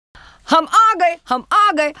हम आ गए, हम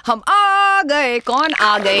आ गए, हम आ गए. कौन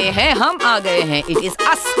आ गए हैं? हम आ गए हैं. It is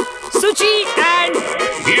us, Suchi and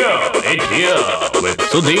here with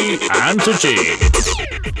Sudhi and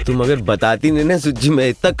Suchi. तुम अगर बताती नहीं ना सुची, मैं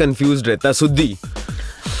इतना कंफ्यूज रहता. सुधी,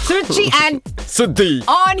 Suchi and Sudhi.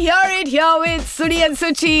 on here with Sudhi and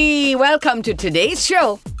Suchi. Welcome to today's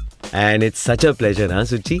show. And it's such a pleasure, huh,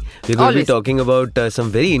 Suchi? We're going to be talking about some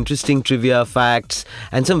very interesting trivia, facts,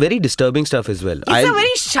 and some very disturbing stuff as well. It's a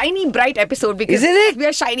very shiny, bright episode because Isn't it? we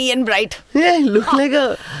are shiny and bright. Yeah, look like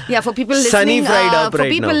a For people listening, sunny fried up for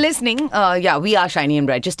right people now. listening, we are shiny and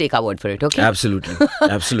bright. Just take our word for it, okay? Absolutely,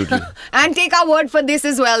 absolutely. And take our word for this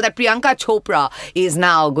as well, that Priyanka Chopra is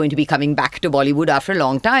now going to be coming back to Bollywood after a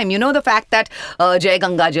long time. You know, the fact that Jai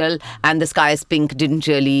Gangajal and The Sky is Pink didn't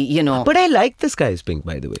really, But I like The Sky is Pink,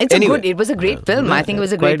 by the way. It was a great film. I think it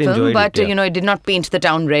was a great film, but it did not paint the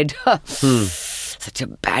town red. Such a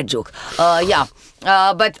bad joke.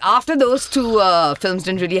 But after those two films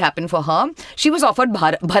didn't really happen for her, she was offered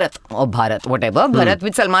Bharat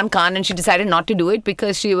with Salman Khan, and she decided not to do it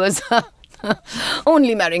because she was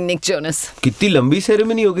only marrying Nick Jonas. कितनी लंबी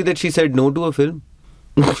ceremony होगी that she said no to a film?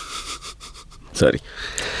 Sorry.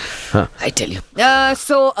 I tell you.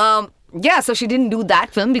 So she didn't do that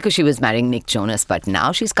film because she was marrying Nick Jonas. But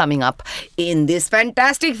now she's coming up in this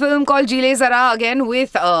fantastic film called Jile Zara again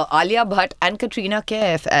with Alia Bhatt and Katrina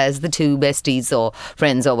Kaif as the two besties or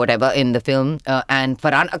friends or whatever in the film. And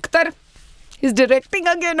Farhan Akhtar is directing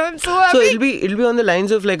again. I'm so happy. So it'll be on the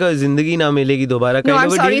lines of like a Zindagi Na Milegi Dobara kind No, I'm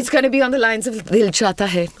of a sorry. deal? It's going to be on the lines of Dil Chahta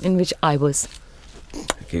Hai, in which I was.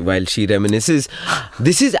 Okay, while she reminisces,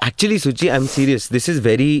 this is actually, Suchi, I'm serious. This is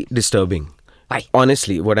very disturbing. Why?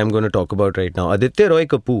 Honestly, what I'm going to talk about right now. Aditya Roy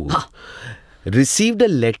Kapoor received a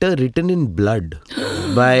letter written in blood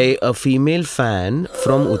by a female fan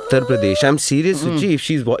from Uttar Pradesh. I'm serious, Suchi.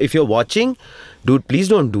 If you're watching, dude, please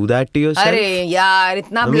don't do that to yourself. Arey, yaar,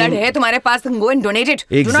 itna blood hai tumhare paas, go and donate it.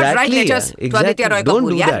 Exactly. Do not write letters to Aditya Roy Kapoor. Don't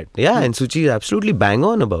do that. Yeah, and Suchi is absolutely bang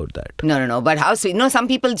on about that. No. But how sweet. Some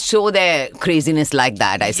people show their craziness like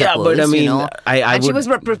that, I suppose. Yeah, but I mean, and she was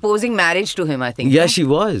proposing marriage to him, I think. Yeah, she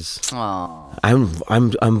was. Aww.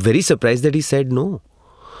 I'm very surprised that he said no.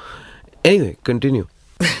 Anyway, continue.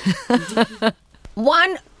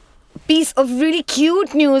 One piece of really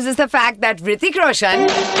cute news is the fact that Hrithik Roshan,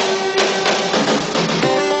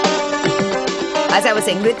 as I was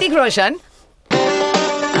saying, Hrithik Roshan,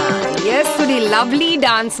 yes, Sudhi, lovely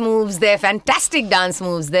dance moves there, fantastic dance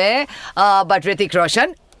moves there, but Hrithik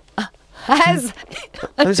Roshan has...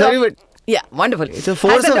 I'm sorry, but... Yeah, wonderful. It's a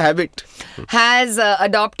force of habit. Has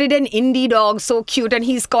adopted an indie dog, so cute, and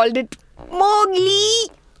he's called it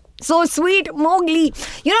Mowgli. So sweet, Mowgli.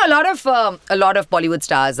 A lot of Bollywood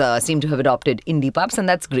stars seem to have adopted indie pups, and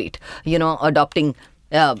that's great. Adopting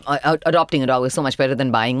a dog is so much better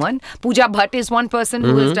than buying one. Pooja Bhatt is one person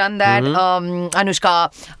who has done that.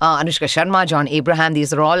 Anushka Sharma, John Abraham.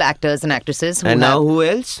 These are all actors and actresses. Now who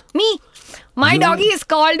else? Me. My doggy is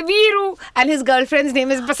called Veeru, and his girlfriend's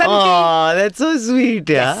name is Basanti. Oh, that's so sweet,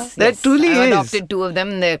 yeah. Yes, that truly I is. adopted two of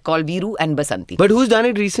them. They're called Veeru and Basanti. But who's done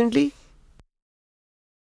it recently?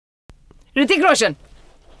 Hrithik Roshan.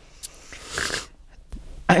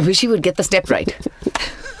 I wish he would get the step right.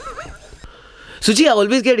 Suchi, I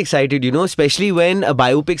always get excited, especially when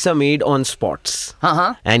biopics are made on sports.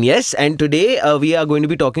 And yes, and today we are going to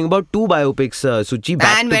be talking about two biopics, Suchi,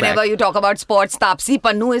 back and to whenever back. you talk about sports, Taapsee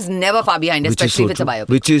Pannu is never far behind, especially if it's a biopic.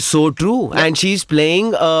 Which is so true. Yeah. And she's playing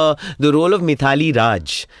the role of Mithali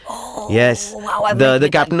Raj. Oh, yes. Wow, the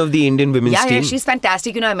captain of the Indian women's team. Yeah, she's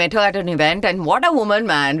fantastic. I met her at an event, and what a woman,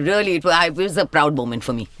 man. Really, it was a proud moment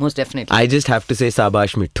for me, most definitely. I just have to say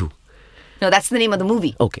Sabash Mithu. No, that's the name of the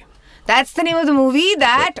movie. Okay. That's the name of the movie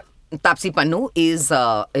that Taapsee Pannu is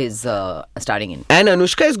starring in. And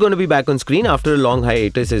Anushka is going to be back on screen after a long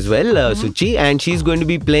hiatus as well, Suchi. And she's going to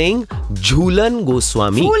be playing Jhulan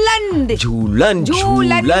Goswami. Jhulan.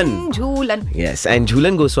 Yes, and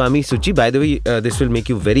Jhulan Goswami, Suchi, by the way, this will make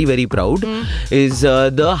you very, very proud, is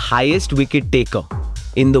the highest wicket taker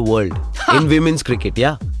in the world in women's cricket,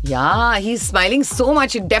 yeah. Yeah, he's smiling so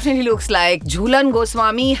much. It definitely looks like Jhulan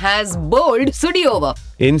Goswami has bowled Sudhi over.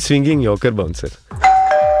 In swinging Yorker bouncer.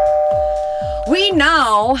 We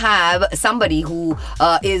now have somebody who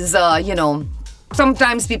is,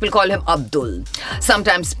 sometimes people call him Abdul.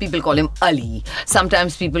 Sometimes people call him Ali.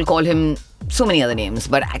 Sometimes people call him so many other names.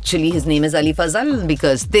 But actually his name is Ali Fazal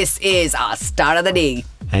because this is our star of the day.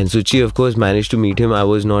 And Suchi, of course, managed to meet him. I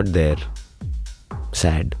was not there.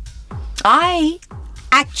 Sad. I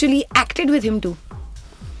actually acted with him too.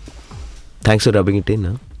 Thanks for rubbing it in,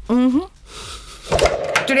 huh? Mm-hmm.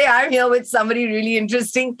 Today I'm here with somebody really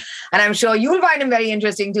interesting, and I'm sure you'll find him very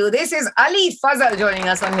interesting too. This is Ali Fazal joining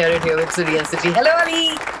us on Here It Here with Sudhi and Suchi. Hello,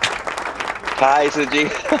 Ali. Hi, Suchi.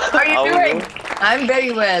 How are you doing? I'm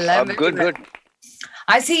very well. I'm good, good.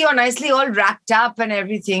 I see you're nicely all wrapped up and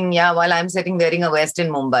everything. Yeah, while I'm sitting wearing a vest in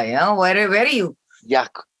Mumbai. Yeah, where are you? Yeah,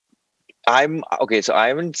 I'm okay. So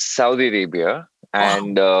I'm in Saudi Arabia,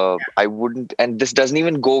 and I wouldn't. And this doesn't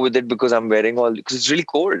even go with it because I'm wearing all because it's really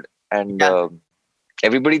cold, and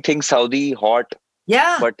everybody thinks Saudi hot.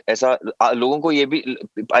 Yeah. But ऐसा लोगों को ये भी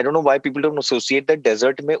I don't know why people don't associate that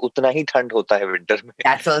desert में उतना ही ठंड होता है winter में.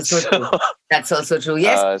 That's also true. That's also true.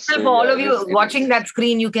 Yes, for all of you watching that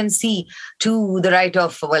screen, you can see to the right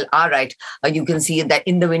of, well, our right, you can see that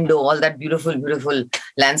in the window, all that beautiful, beautiful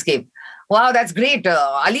landscape. Wow, that's great,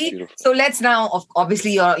 Ali. Beautiful. So let's now,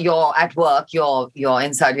 obviously, you're at work. You're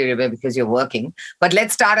in Saudi Arabia because you're working. But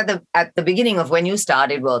let's start at the beginning of when you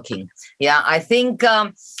started working. Yeah, I think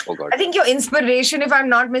I think your inspiration, if I'm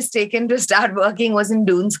not mistaken, to start working was in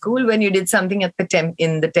Dune School when you did something at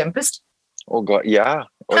in the Tempest. Oh God, yeah.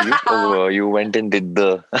 You went and did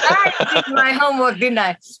the. I did my homework, didn't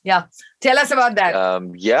I? Yeah. Tell us about that.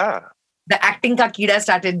 Yeah. The acting ka keeda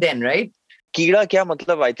started then, right? Keeda kya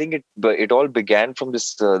matlab? I think it all began from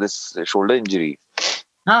this shoulder injury.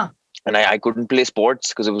 Huh. And I couldn't play sports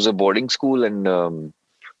because it was a boarding school, and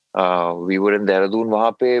we were in Dehradun.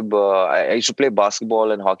 Wahan pe, I used to play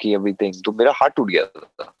basketball and hockey, everything. So mera heart toot gaya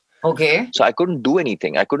tha. Okay. So I couldn't do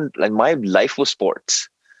anything. I couldn't. Like my life was sports.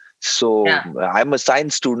 So I'm a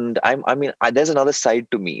science student. I mean, there's another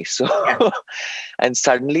side to me. So, and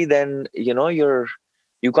suddenly then, you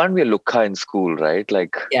can't be a lukha in school, right?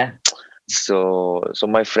 Like, yeah. So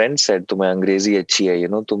my friend said, "Tumhe Angrezi achhi hai,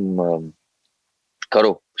 tum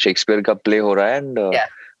karo. Shakespeare ka play ho raha hai, and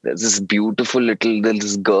there's this beautiful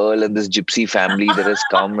this girl and this gypsy family that has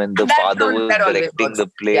come, and the father was directing the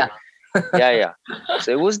play." Yeah. Yeah.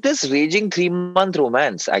 So it was this raging 3-month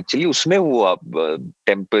romance. Actually, usme hua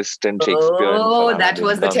Tempest and Shakespeare. Oh, that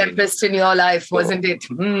was the Tempest in your life, wasn't it?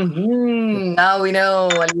 Mm-hmm. Now we know.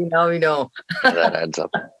 Now we know. That adds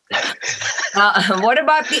up. What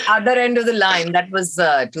about the other end of the line? That was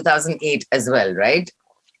 2008 as well, right?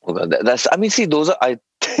 Oh God, see, those are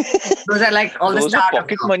those are like all those the are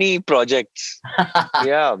pocket money projects.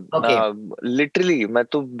 Yeah. Okay. Literally, मैं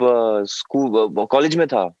तो school college में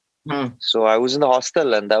था. So I was in the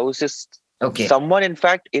hostel, and that was just someone, in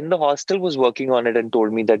fact, in the hostel was working on it and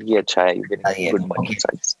told me that you can good money.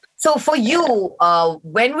 Okay. So for you,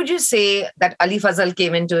 when would you say that Ali Fazal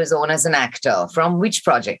came into his own as an actor? From which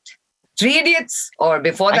project? Three Idiots or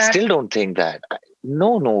before that? I still don't think that.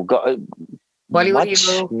 No.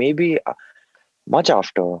 Bollywood maybe much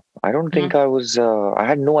after. I don't think I was. I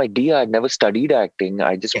had no idea. I'd never studied acting.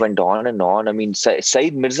 I just went on and on. I mean,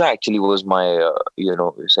 Saeed Mirza actually was my,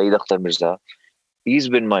 Saeed Akhtar Mirza. He's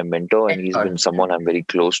been my mentor, and he's been someone I'm very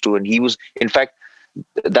close to. And he was, in fact,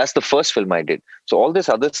 that's the first film I did. So all this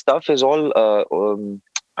other stuff is all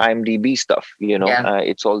IMDb stuff.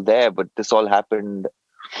 It's all there. But this all happened.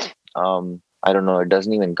 I don't know. It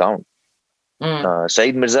doesn't even count.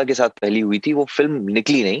 Saeed Mirza के साथ पहली हुई थी. वो film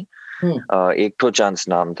निकली नहीं. एक ठो चांस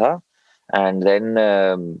नाम था, and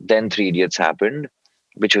then Three Idiots happened,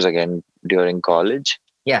 which was again during college.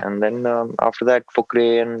 Yeah. And then after that,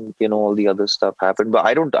 Fukre and all the other stuff happened. But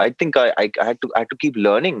I think I had to keep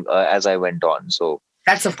learning as I went on. So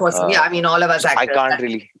that's of course. I mean, all of us actors. I can't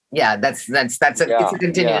really. Yeah, it's a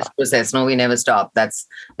continuous process. No, we never stop. That's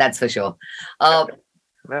for sure. How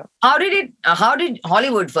did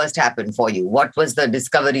Hollywood first happen for you? What was the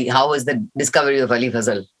discovery? How was the discovery of Ali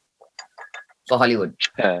Fazal for Hollywood?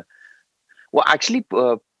 Well, actually,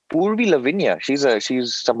 Purvi Lavinia, she's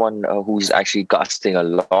someone who's actually casting a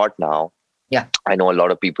lot now. Yeah, I know a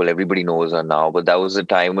lot of people. Everybody knows her now, but that was a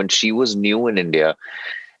time when she was new in India,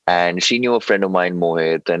 and she knew a friend of mine,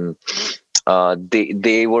 Mohit, and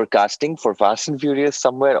they were casting for Fast and Furious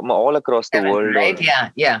somewhere all across the world. Right? Yeah.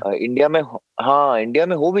 India में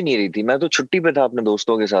हो भी नहीं रही थी. मैं तो छुट्टी पे था अपने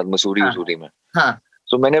दोस्तों के साथ मसूरी में.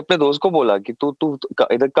 So मैंने अपने दोस्त को बोला कि तू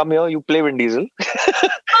इधर come here, you play Vin Diesel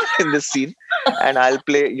in this scene, and I'll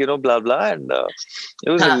play blah blah, and it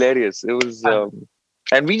was hilarious. It was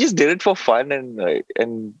and we just did it for fun,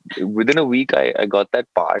 and within a week I got that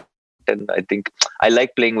part, and I think I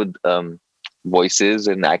like playing with voices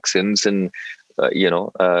and accents and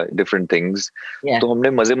different things. तो हमने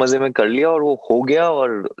मजे में कर लिया और वो हो गया,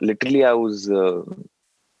 और literally I was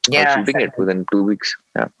shooting it within 2 weeks.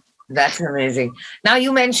 Yeah. That's amazing. Now,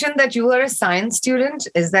 you mentioned that you were a science student.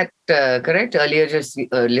 Is that correct? Earlier, just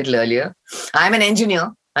a little earlier. I'm an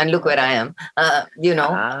engineer. and look where I am.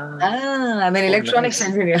 I'm an electronics nice.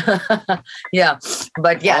 engineer. Yeah,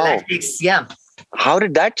 but yeah, Wow. that takes How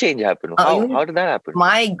did that change happen? How did that happen?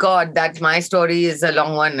 My God, that my story is a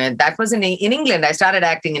long one. That was in England. I started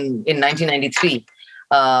acting in 1993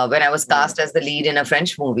 when I was cast as the lead in a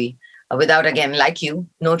French movie without, again, like you,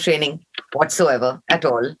 no training whatsoever at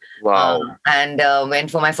all. Wow. And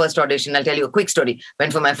went for my first audition. I'll tell you a quick story.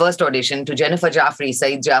 Went for my first audition to Jennifer Jaffrey,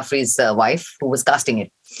 Saeed Jaffrey's wife, who was casting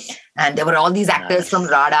it. And there were all these actors from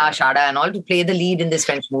RADA, Shada, and all to play the lead in this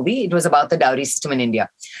French movie. It was about the dowry system in India.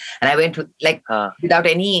 And I went without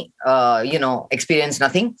any, experience,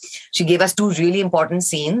 nothing. She gave us 2 really important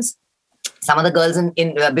scenes. Some of the girls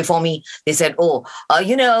in before me, they said,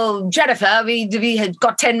 Jennifer, we had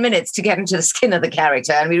got 10 minutes to get into the skin of the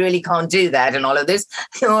character and we really can't do that and all of this.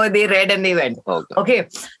 They read and they went. Okay.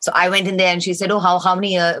 So I went in there and she said, how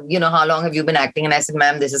many, how long have you been acting? And I said,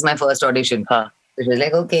 ma'am, this is my first audition. She was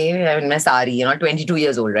like, okay, I'm in my sari, 22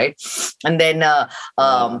 years old, right? And then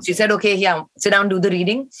she said, okay, yeah, sit down, do the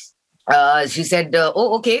reading. She said,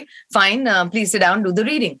 okay, fine. Please sit down, do the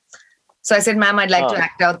reading. So I said, ma'am, I'd like to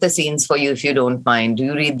act out the scenes for you if you don't mind. Do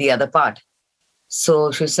you read the other part?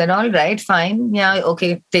 So she said, all right, fine. Yeah,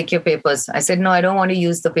 okay, take your papers. I said, no, I don't want to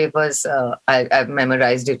use the papers. I've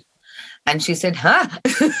memorized it. And she said, huh?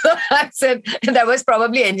 I said, that was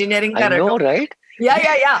probably engineering. I know, right? Yeah.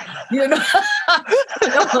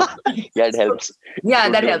 Yeah, it helps. Yeah,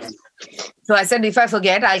 that helps. So I said, if I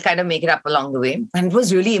forget, I'll kind of make it up along the way. And it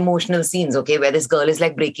was really emotional scenes, okay, where this girl is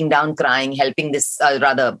like breaking down, crying, helping this,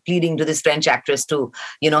 pleading to this French actress to,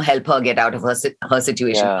 help her get out of her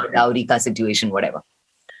situation, her dowry ka situation, whatever.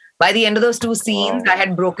 By the end of those 2 scenes, I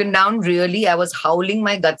had broken down really. I was howling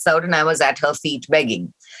my guts out and I was at her feet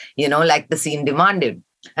begging, like the scene demanded.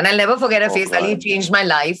 And I'll never forget her face. Ali changed my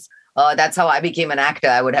life. That's how I became an actor,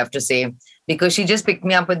 I would have to say, because she just picked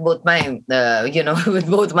me up with both my, with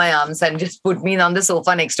both my arms and just put me on the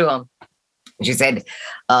sofa next to her. She said,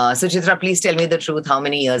 Suchitra, please tell me the truth. How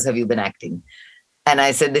many years have you been acting? And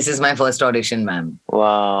I said, this is my first audition, ma'am.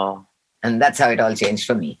 Wow. And that's how it all changed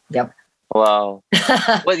for me. Yep. Wow.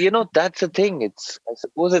 Well, that's the thing. I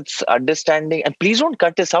suppose it's understanding. And please don't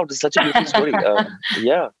cut this out. It's such a beautiful story.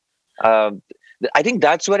 I think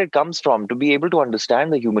that's where it comes from, to be able to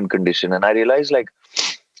understand the human condition. And I realized,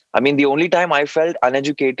 the only time I felt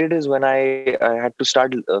uneducated is when I had to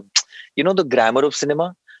start, the grammar of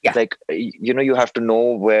cinema. Yeah. You have to know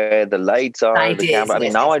where the lights are, the camera.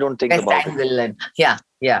 Now I don't think about it. Yeah.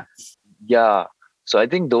 Yeah. So I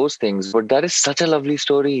think those things, but that is such a lovely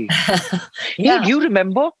story. Yeah. Do you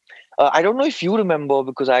remember? I don't know if you remember,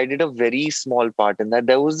 because I did a very small part in that.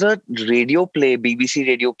 There was a radio play, BBC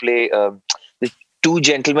radio play, the 2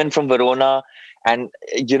 gentlemen from Verona, and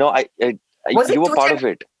you were part of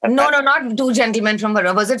it. No, not 2 gentlemen from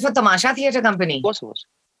Verona. Was it for Tamasha Theatre Company? Of course it was.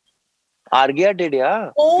 Argia did,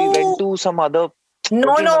 yeah. Oh. We went to some other.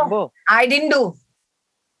 No, I didn't do.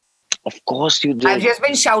 Of course you did. I've just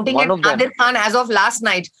been shouting at Nadir Khan as of last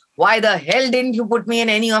night. Why the hell didn't you put me in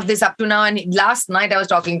any of this up to now? And last night I was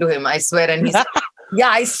talking to him, I swear. And he said, yeah,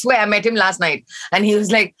 I swear, I met him last night. And he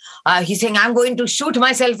was like, he's saying, I'm going to shoot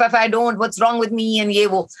myself if I don't. What's wrong with me? And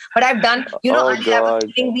yevo. But I've done, I have a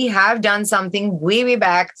feeling we have done something way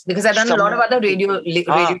back, because I've done a lot of other radio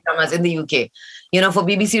dramas in the UK. For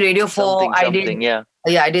BBC Radio 4, I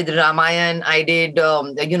did Ramayan. I did,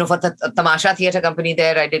 for the Tamasha Theatre Company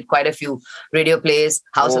there, I did quite a few radio plays.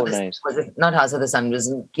 House of the Sun, was it not House of the Sun?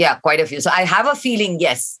 Quite a few. So I have a feeling,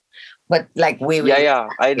 yes. But way. Yeah.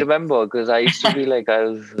 I remember, because I used to be I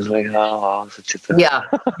was like, Suchitra.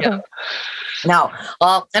 Yeah. Now,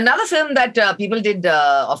 another film that people did,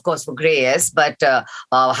 of course, for Grey, yes, but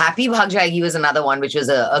Happy Bhag Jayegi was another one, which was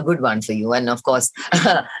a good one for you. And of course,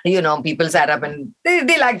 people sat up and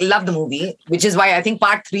they love the movie, which is why I think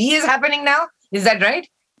part 3 is happening now. Is that right?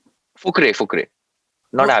 Fukre.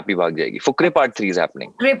 Not Happy Bhag Jayegi. Fukre part 3 is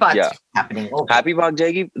happening. Fukre part 3 is happening. Okay. Happy Bhag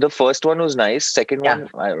Jayegi, the first one was nice. Second one,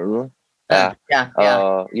 I don't know. Yeah.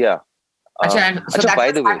 So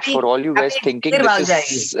by the way, for all you guys thinking this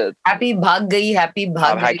is Happy Bhag Gayi, Happy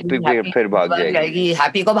Bhag Gayi, Phir Bhag Jayegi.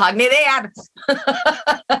 Happy ko bhagne de yaar.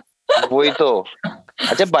 Wohi to.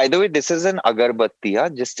 Achha, by the way, this is an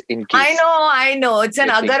agarbatti, just in case. I know. It's an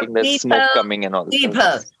agarbatti. Smoke coming and all.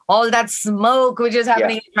 All that smoke which is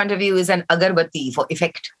happening in front of you is an agarbatti for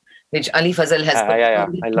effect, which Ali Fazal has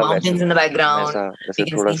put mountains in the background. You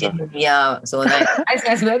can see him. Yeah, so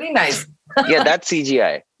that's very nice. Yeah, that's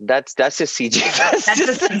CGI. That's just CGI. That's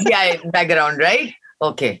the CGI background, right?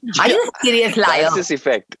 Okay. Are you a serious liar? That's this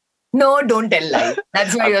effect. No, don't tell lies.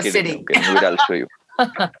 That's where you're sitting. Okay, wait, I'll show you.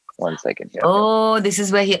 1 second. Yeah. Oh, this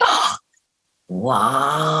is where he...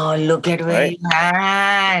 Wow, look at where Right? you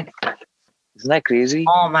at. Isn't that crazy?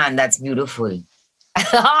 Oh man, that's beautiful.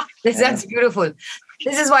 Yeah. That's beautiful.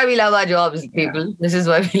 This is why we love our jobs, people. This is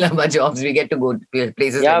why we love our jobs. We get to go to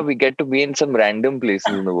places Yeah, like. we get to be in some random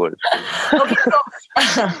places in the world. Okay,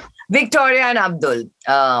 so Victoria and Abdul,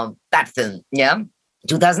 that film, yeah,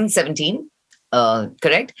 2017,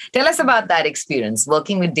 correct? Tell us about that experience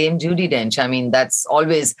working with Dame Judi Dench. I mean, that's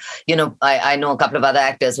always, I know a couple of other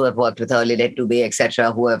actors who have worked with her, Lilette Dubé,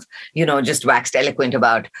 etc., who have, just waxed eloquent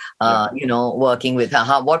about, working with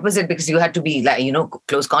her. What was it? Because you had to be like,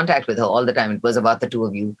 close contact with her all the time. It was about the two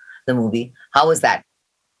of you, the movie. How was that?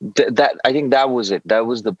 That I think that was it. That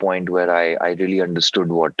was the point where I really understood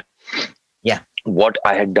Yeah. what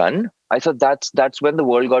I had done. I thought that's when the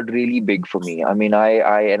world got really big for me. I mean,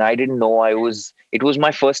 I didn't know I was. It was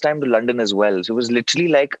my first time to London as well, so it was literally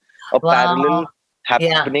like a Wow. parallel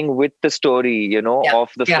Yeah. happening with the story, Yeah.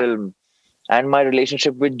 of the Yeah. film. And my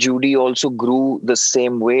relationship with Judy also grew the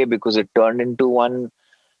same way because it turned into one.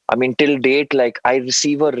 I mean, till date, like I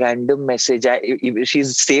receive a random message.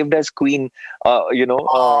 She's saved as Queen,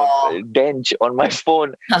 Oh. Dench on my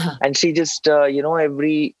phone, and she just,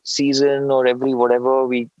 every season or every whatever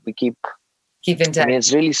we keep. Keep in I mean, touch.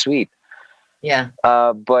 it's really sweet. Yeah.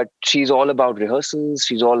 But she's all about rehearsals.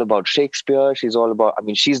 She's all about Shakespeare. She's all about. I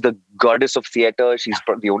mean, she's the goddess of theater. She's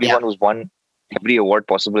the only Yeah. one who's won every award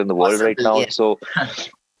possible in the world right Possible. now. Yeah.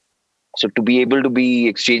 So to be able to be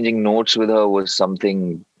exchanging notes with her was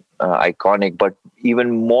something iconic. But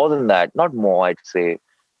even more than that, not more, I'd say,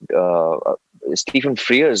 Stephen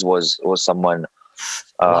Frears was someone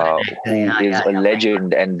What an actor. who Yeah. is Yeah. a Yeah.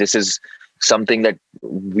 legend, and this is something that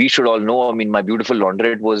we should all know. I mean, My Beautiful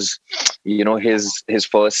Laundrette was, his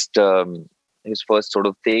first sort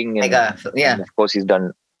of thing, and Yeah. of course he's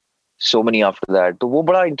done so many after that. So, वो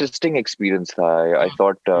बड़ा interesting experience था. I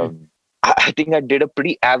thought. Mm. I think I did a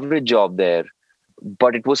pretty average job there,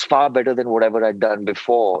 but it was far better than whatever I'd done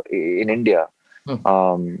before in India,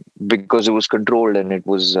 Mm. because it was controlled and it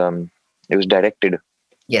was directed.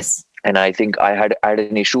 Yes. And I think I had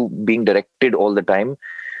an issue being directed all the time.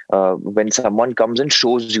 When someone comes and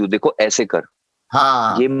shows you, देखो ऐसे कर,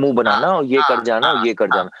 हाँ. ये मुंह बनाना, और ये कर जाना, और हाँ. ये कर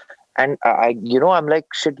हाँ. जाना. And I'm like,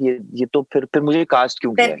 shit, ये तो फिर मुझे cast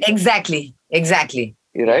क्यों किया है? Exactly. Exactly.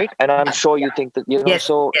 Right? And I'm Yeah. sure you think that, Yes.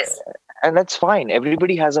 so, Yes. and that's fine.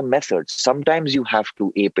 Everybody has a method. Sometimes you have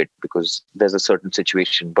to ape it because there's a certain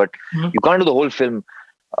situation, but Mhm. you can't do the whole film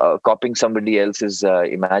copying somebody else's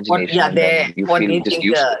imagination. Yeah. And you What feel do you just think?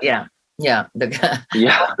 useless. Yeah. Yeah.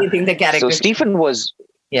 Yeah. What do you think the So character? Stephen was,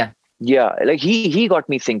 Yeah. yeah, like he got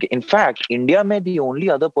me thinking. In fact, India mein the only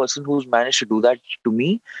other person who's managed to do that to me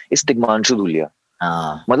is Tigmanshu Dhulia.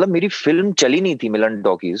 Ah. मतलब मेरी film चली नहीं थी Milan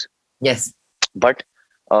talkies, Yes. but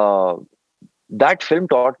that film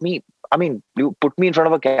taught me. I mean, you put me in front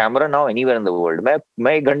of a camera now anywhere in the world,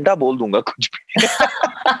 मैं एक घंटा बोल दूंगा कुछ भी.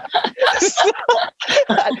 So,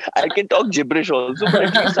 I can talk gibberish also, but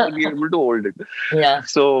at least I'll be able to hold it. Yeah.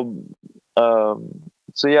 So,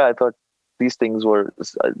 yeah, I thought these things were,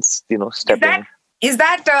 stepping. Is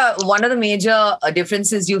that one of the major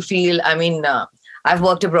differences you feel? I mean, I've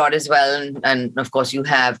worked abroad as well, and of course you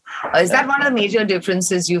have. Is that one of the major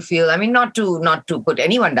differences you feel? I mean, not to put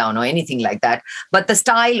anyone down or anything like that, but the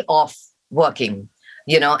style of working,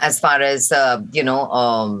 as far as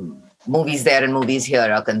movies there and movies here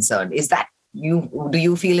are concerned. Is that do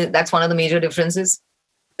you feel that's one of the major differences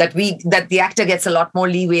that the actor gets a lot more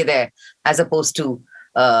leeway there as opposed to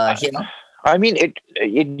here? I mean, it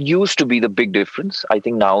used to be the big difference. I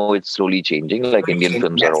think now it's slowly changing. Like Indian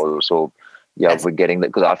films are also, we're getting that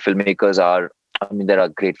because our filmmakers are. I mean, there are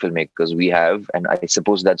great filmmakers we have, and I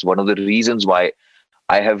suppose that's one of the reasons why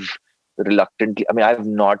I have reluctantly. I mean, I have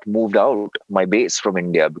not moved out my base from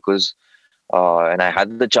India because, and I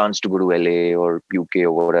had the chance to go to LA or UK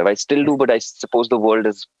or whatever. I still do, but I suppose the world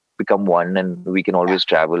has become one, and we can always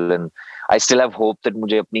travel. And I still have hope that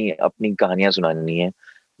मुझे अपनी कहानियां सुनानी है.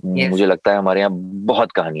 Yes. मुझे लगता है हमारे यहाँ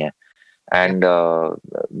बहुत कहानियां हैं. And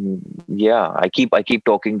I keep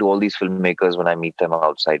talking to all these filmmakers when I meet them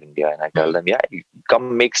outside India, and I tell them, you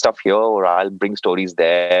come make stuff here, or I'll bring stories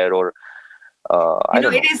there, or I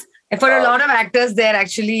don't know. It is for a lot of actors there.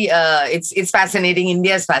 Actually, it's fascinating.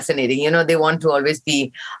 India is fascinating. They want to always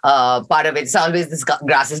be part of it. It's always this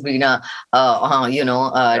grass is greener,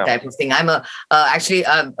 type of thing. I'm actually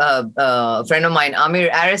a friend of mine, Amir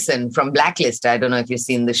Arison from Blacklist. I don't know if you've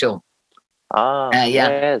seen the show.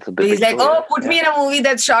 Yeah, it's a So he's big like, show. oh, put me in a movie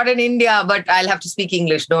that's shot in India, but I'll have to speak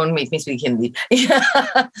English. Don't make me speak Hindi.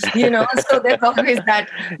 So there's Yeah, always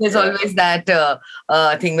that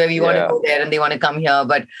thing where we want to yeah, go there and they want to come here.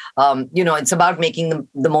 But, it's about making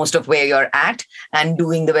the most of where you're at and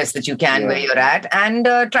doing the best that you can where yeah. you're at and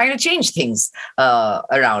trying to change things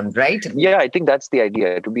around, right? Yeah, I think that's the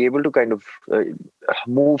idea, to be able to kind of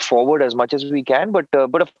move forward as much as we can. But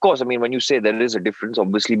of course, I mean, when you say there is a difference,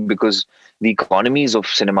 obviously, because the economies of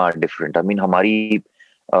cinema are different. I mean, Hamari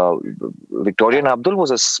uh, Victoria and Abdul was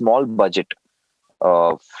a small budget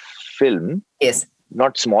uh, film, Yes.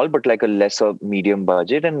 not small, but like a lesser medium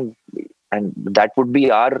budget, and that would be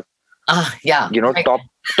our Yeah. Right. top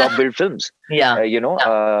build films. Yeah.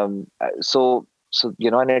 So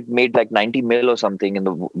and it made like 90 mil or something in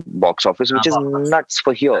the box office, which is nuts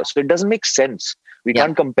for here. So it doesn't make sense. We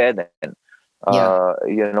can't compare them. It.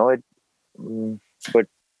 But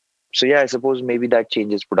so yeah, I suppose maybe that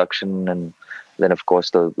changes production, and then of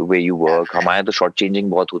course the way you work. हमारे तो short changing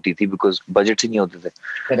बहुत होती थी because budgets ही नहीं होते थे.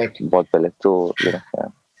 Correct. बहुत पहले तो yeah.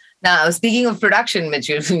 Now, speaking of production, which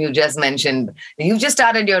you just mentioned, you've just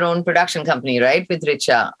started your own production company, right, with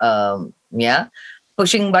Richa?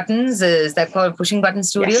 Pushing Buttons, is that called Pushing Buttons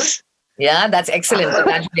Studios? Yes. Yeah, that's excellent.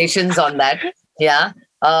 Congratulations on that. Yeah.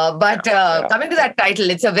 But coming to that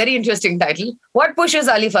title, it's a very interesting title. What pushes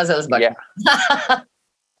Ali Fazal's button? Yeah.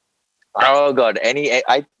 Oh God!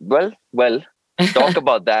 Well. Talk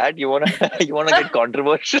about that. You wanna get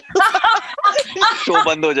controversial? Show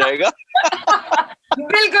बंद हो जाएगा.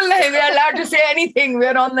 बिल्कुल नहीं. We're allowed to say anything.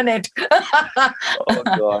 We're on the net. Oh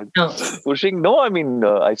God! No. Pushing? No, I mean,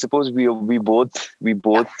 I suppose we both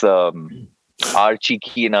are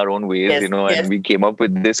cheeky in our own ways, and we came up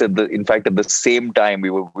with this at the same time. We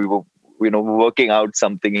were working out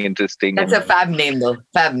something interesting. That's a fab name, though.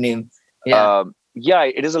 Fab name. Yeah. Yeah,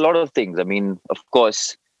 it is a lot of things. I mean, of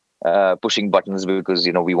course, pushing buttons because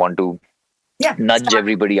we want to nudge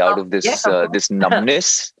everybody out of this this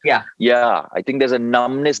numbness. Yeah. I think there's a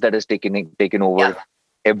numbness that has taken over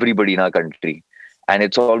everybody in our country, and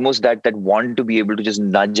it's almost that want to be able to just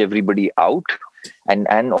nudge everybody out,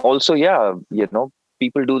 and also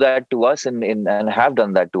people do that to us and have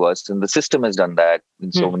done that to us, and the system has done that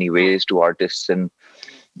in so many ways to artists, and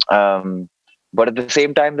but at the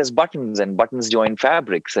same time, there's buttons, and buttons join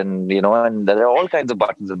fabrics, and and there are all kinds of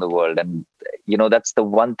buttons in the world, and that's the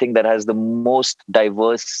one thing that has the most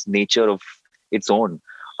diverse nature of its own.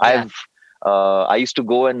 I used to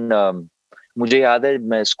go and मुझे याद है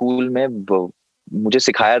मैं school में मुझे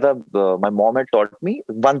सिखाया था. My mom had taught me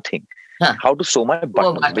one thing, how to sew my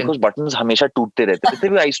buttons, because buttons हमेशा टूटते रहते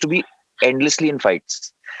थे. I used to be endlessly in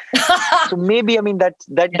fights. So maybe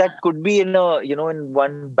that could be in in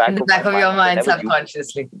one back of your mind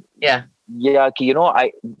subconsciously. I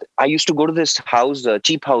used to go to this house,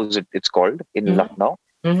 cheap house it's called, in Lucknow.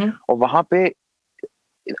 और वहाँ पे,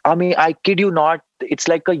 I mean, I kid you not, it's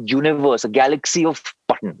like a universe, a galaxy of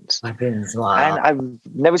buttons. Wow. And I've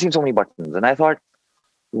never seen so many buttons, and I thought,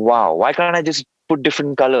 wow, why can't I just put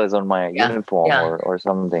different colors on my uniform or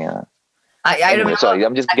something? I remember. Sorry,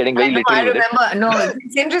 I'm just getting very literal. I remember. No,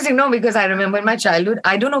 it's interesting. No, because I remember in my childhood,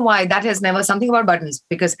 I don't know why that has never, something about buttons,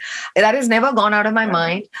 because that has never gone out of my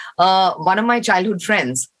mind. One of my childhood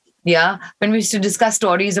friends, when we used to discuss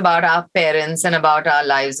stories about our parents and about our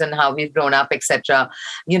lives and how we've grown up, etc.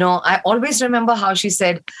 I always remember how she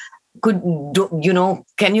said,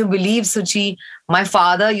 can you believe, Suchi, my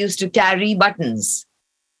father used to carry buttons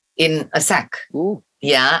in a sack. Ooh.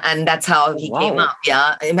 Yeah, and that's how he came up.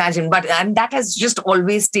 Yeah, imagine. And that has just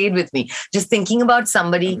always stayed with me. Just thinking about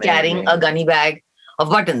somebody carrying a gunny bag of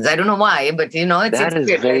buttons. I don't know why, but it's that is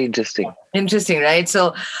very interesting. Interesting, right?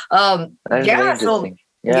 So,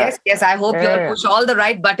 Yes. I hope you'll push all the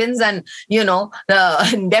right buttons, and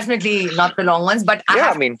definitely not the long ones. But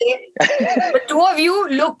I mean, the two of you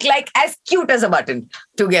look like as cute as a button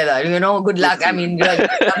together. Good luck. I mean,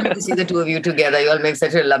 lovely to see the two of you together. You all make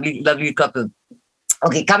such a lovely, lovely couple.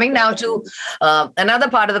 Okay, coming now to another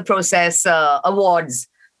part of the process, awards.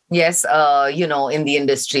 Yes, in the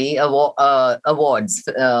industry, awards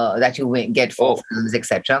that you get for films,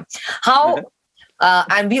 etc. How,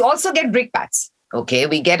 and we also get brickbats. Okay,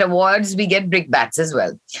 we get awards, we get brickbats as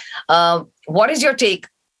well. What is your take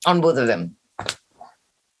on both of them?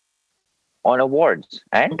 On awards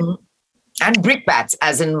and brickbats,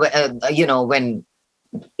 as in when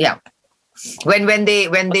they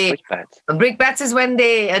brickbats is when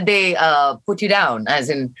they put you down, as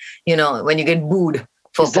in when you get booed.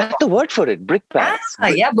 Is that the word for it? Brickbats.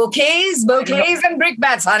 Yeah, bouquets and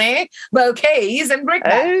brickbats, honey. Bouquets and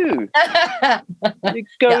brickbats. Oh, you're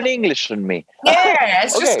going English on me.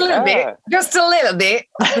 Yes, just a little bit. Just a little bit.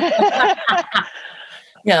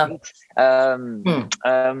 Yeah.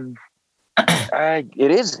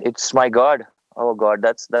 It is. It's my God. Oh God,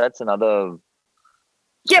 that's another.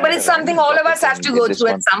 Yeah, but it's something all of us have to go through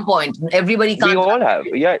at some point. Everybody can't. We all have.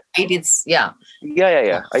 Yeah. It's yeah.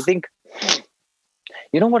 Yeah. I think.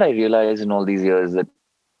 You know what I realized in all these years that,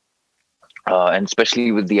 and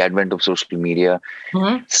especially with the advent of social media,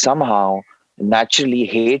 somehow naturally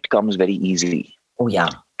hate comes very easily. Oh yeah.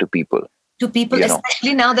 To people.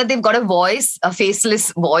 Especially now that they've got a voice, a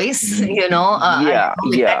faceless voice, typing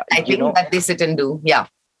that they sit and do. Yeah.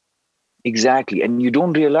 Exactly. And you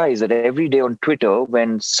don't realize that every day on Twitter,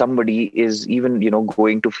 when somebody is even,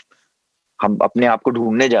 going to, हम अपने आप को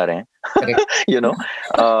ढूंढने जा रहे हैं,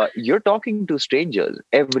 you're talking to strangers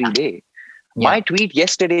every day. Yeah. My tweet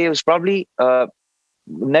yesterday was probably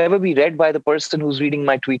never be read by the person who's reading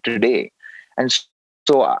my tweet today. And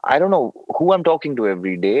so I don't know who I'm talking to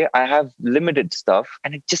every day. I have limited stuff,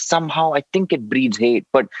 and it just somehow, I think it breeds hate.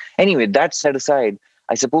 But anyway, that set aside,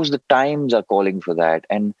 I suppose the times are calling for that.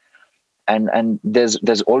 And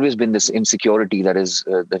there's always been this insecurity that has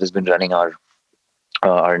been running our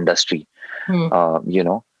industry,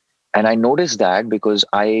 and I noticed that because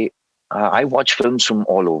I watch films from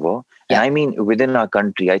all over, and I mean within our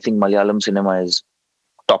country. I think Malayalam cinema is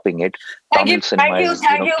topping it. Tamil cinema is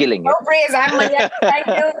killing it. Praise. I'm Malayalam.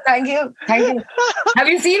 Thank you. Have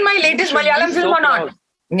you seen my latest Malayalam film or not?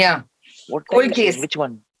 Yeah. What Cold Case? Which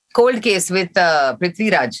one? Cold Case with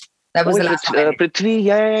Prithvi Raj. That was the last one. Prithvi,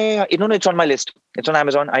 yeah. No, it's on my list. It's on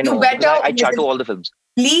Amazon. I know. I chart all the films.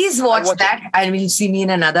 Please watch that, and you'll see me in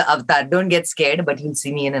another avatar. Don't get scared, but you'll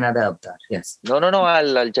see me in another avatar. Yes. No.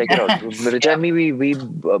 I'll check it out. Richa and me, we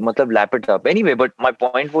lap it up anyway. But my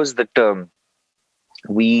point was that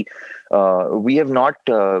we have not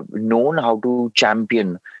known how to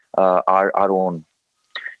champion our own,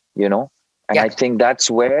 and I think that's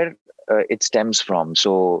where it stems from.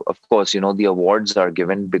 So of course, the awards are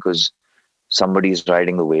given because somebody's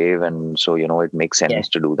riding the wave, and so it makes sense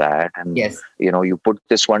to do that. And you put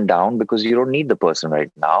this one down because you don't need the person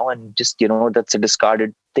right now, and just that's a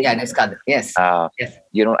discarded thing. Yeah, discarded. Yes.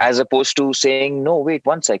 As opposed to saying, no, wait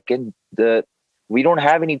 1 second, we don't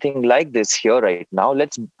have anything like this here right now.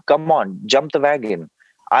 Let's come on, jump the wagon.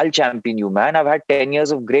 I'll champion you, man. I've had 10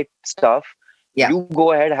 years of great stuff. Yeah. You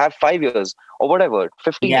go ahead, have 5 years or whatever,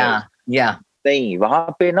 15 years. Yeah. नहीं,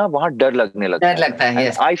 वहाँ पे ना वहाँ डर लगने लगता है.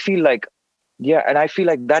 Yes. I feel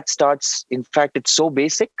like that starts. In fact, it's so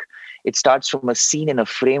basic. It starts from a scene in a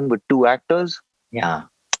frame with two actors. Yeah.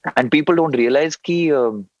 And people don't realize ki.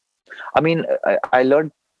 I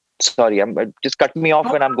learned. Sorry, just cut me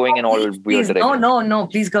off when I'm going in all weird directions. No.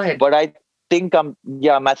 Please go ahead. But I think I'm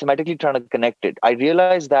mathematically trying to connect it. I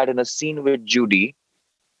realized that in a scene with Judy,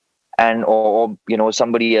 and or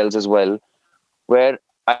somebody else as well, where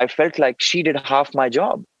I felt like she did half my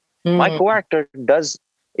job. My co-actor does.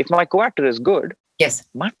 If my co-actor is good, yes,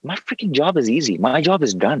 my freaking job is easy. My job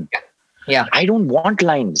is done. Yeah. I don't want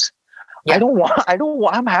lines. Yeah. I don't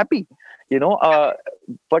want. I'm happy.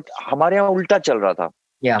 But हमारे यहाँ उल्टा चल रहा था.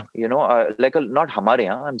 Yeah. Not हमारे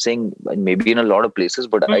यहाँ. I'm saying maybe in a lot of places,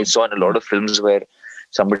 but I saw in a lot of films where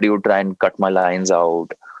somebody would try and cut my lines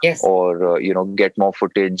out. Yes. Or get more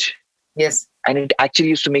footage. Yes. And it actually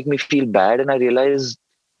used to make me feel bad, and I realized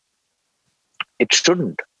it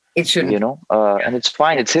shouldn't. It shouldn't. And it's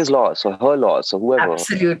fine. It's his loss or her loss or whoever.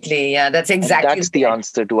 Absolutely. Yeah, that's exactly. And that's the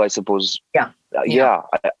answer to, I suppose. Yeah.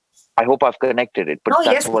 I hope I've connected it, but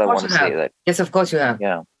that's what I want to say. That. Yes, of course you have.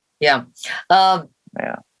 Yeah. Yeah.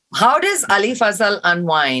 How does Ali Fazal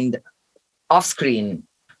unwind off screen?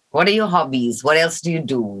 What are your hobbies? What else do you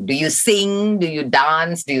do? Do you sing? Do you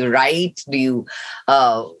dance? Do you write? Do you?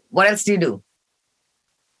 What else do you do?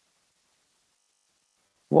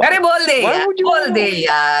 अरे बोल दे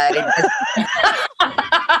यार.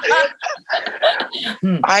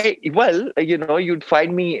 You'd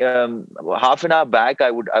find me half an hour back. I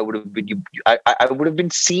would have been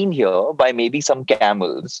seen here by maybe some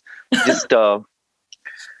camels, just not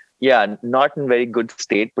in very good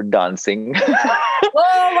state, but dancing.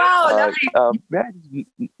 Oh wow!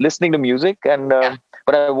 Listening to music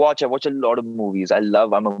but I watch a lot of movies. I'm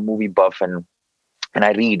a movie buff and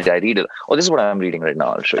I read it. Oh, this is what I'm reading right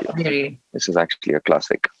now. I'll show you. This is actually a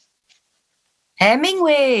classic.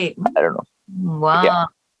 Hemingway. I don't know. Wow. Yeah.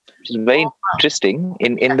 Which is very interesting.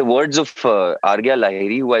 In the words of Arya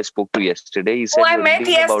Lahiri, who I spoke to yesterday, he said, I met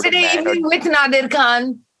yesterday evening with Nadir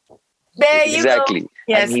Khan. There you exactly. go.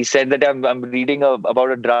 Yes. And he said that I'm reading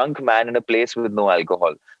about a drunk man in a place with no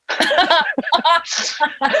alcohol.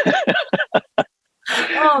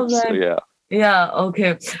 Oh So man. yeah. Yeah.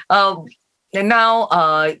 Okay. And now,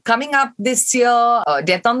 coming up this year,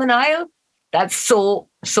 Death on the Nile. That's so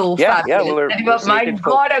Yeah, fabulous. we're My slated for.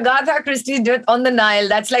 God, Agatha Christie's Death on the Nile.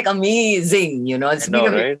 That's like amazing. It's I a know,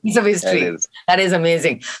 right? piece of Yeah, history. it is. That is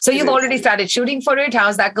amazing. So It you've is. already started shooting for it.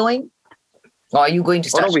 How's that going? Or are you going to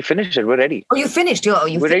Oh start? no, we finished it. We're ready. Oh, you finished. You We're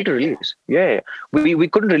ready finished. to release. Yeah. We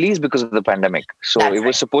couldn't release because of the pandemic. So That's it was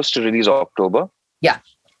right. supposed to release October, Yeah.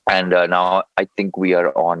 and now I think we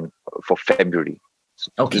are on for February.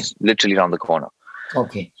 Okay. It's literally around the corner.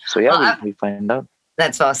 Okay. So yeah, Uh, we find out.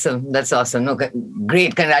 That's awesome. That's awesome. Okay,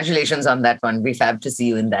 great. Congratulations on that one. We fab to see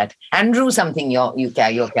you in that. Andrew, something you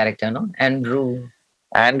carry your character, no? Andrew.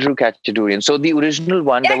 Andrew Kachadurian. So the original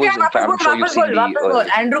one that was, I'm sure you've seen वापस बोल.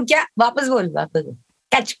 the Andrew क्या? वापस बोल.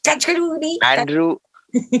 Catch करूँगी. Andrew.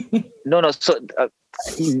 No. So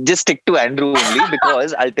just stick to Andrew only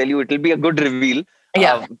because I'll tell you it'll be a good reveal.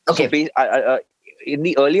 Yeah. Okay. So in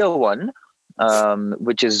the earlier one,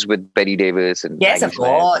 which is with Betty Davis and Yes, Maggie of Smith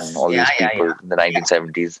course. and all these people in the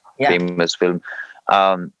 1970s, Yeah. famous film.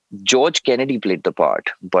 George Kennedy played the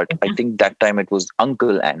part, but I think that time it was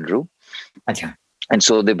Uncle Andrew. अच्छा. And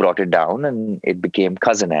so they brought it down and it became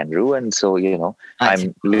Cousin Andrew. And so,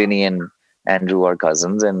 I'm Linny and Andrew are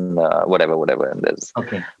cousins and whatever. And there's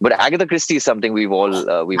Okay. But Agatha Christie is something we've all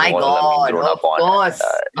My God, grown up on. Course.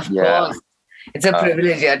 And, Of course. It's a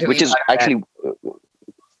privilege, to which be is part of that. actually,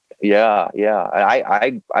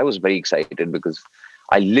 I was very excited because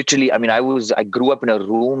I grew up in a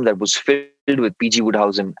room that was filled with P.G.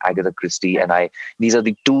 Wodehouse and Agatha Christie, and these are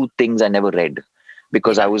the two things I never read.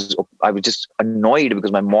 Because I was just annoyed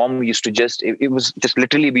because my mom used to it was just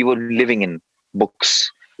literally we were living in books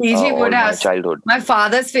P.G. all my Wodehouse. childhood. My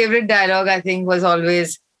father's favorite dialogue, I think, was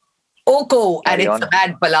always Oko, and Carry it's on. a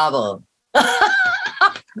bad palaver.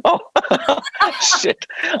 Oh shit!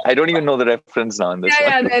 I don't even know the reference now in this one.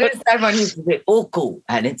 Yeah, there is that one. He used to say Oko,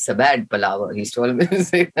 and it's a bad palaver. He used to always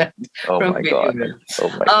say that. Oh from my P.G. god! Wodehouse. Oh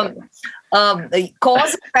my god! The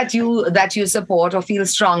cause that you support or feel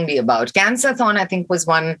strongly about. Cancer-thon, I think, was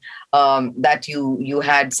one that you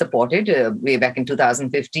had supported way back in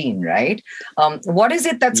 2015, right? What is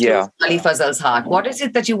it that's close to Ali Fazal's heart? What is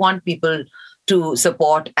it that you want people to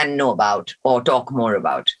support and know about or talk more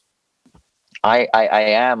about? I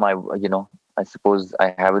am. I suppose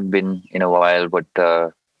I haven't been in a while, but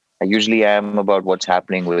I usually am about what's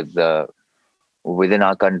happening within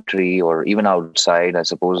our country or even outside. I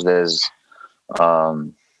suppose there's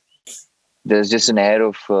just an air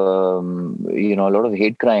of a lot of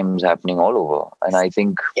hate crimes happening all over, and I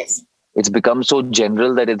think it's become so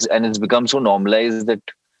general that it's become so normalized that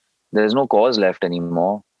there's no cause left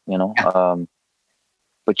anymore.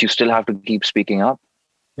 But you still have to keep speaking up.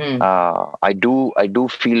 I do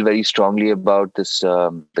feel very strongly about this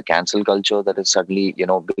the cancel culture that has suddenly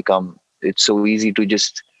become. It's so easy to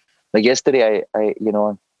just like yesterday. I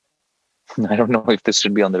I don't know if this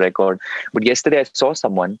should be on the record, but yesterday I saw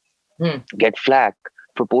someone get flack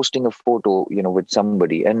for posting a photo, with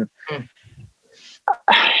somebody, and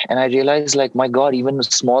I realized, like, my God, even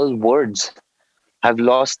small words have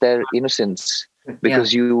lost their innocence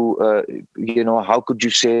because how could you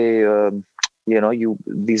say,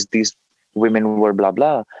 these women were blah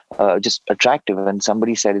blah, just attractive, and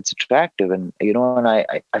somebody said it's attractive, and and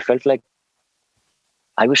I felt like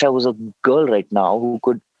I wish I was a girl right now who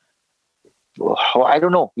could. I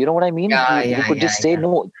don't know. You know what I mean? You could just say,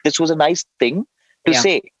 no, this was a nice thing to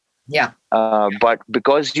say. Yeah. But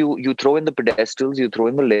because you throw in the pedestals, you throw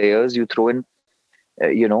in the layers, you throw in,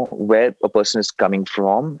 where a person is coming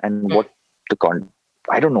from and what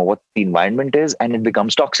I don't know what the environment is, and it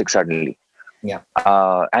becomes toxic suddenly. Yeah.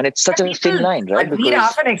 And it's such a thin line, right? But need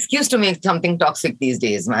half an excuse to make something toxic these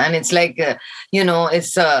days, man. It's like,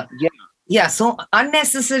 it's so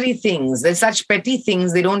unnecessary things. There's such petty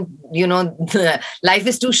things. They don't, life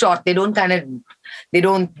is too short. They don't they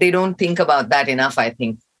don't think about that enough. I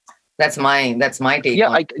think that's my take.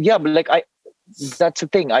 Yeah, but that's the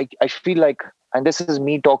thing. I feel like, and this is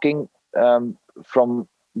me talking from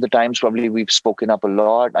the times probably we've spoken up a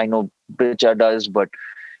lot. I know Bricha does, but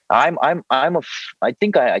I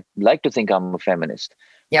like to think I'm a feminist.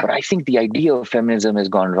 Yeah. But I think the idea of feminism has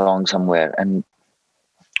gone wrong somewhere, and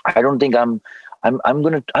I don't think I'm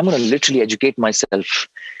gonna literally educate myself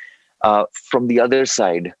from the other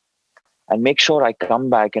side and make sure I come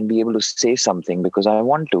back and be able to say something because I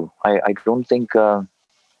want to. I don't think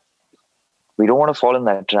we don't want to fall in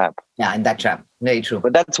that trap. Yeah, in that trap. Very true.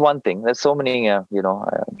 But that's one thing. There's so many, I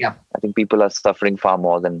think people are suffering far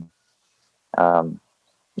more than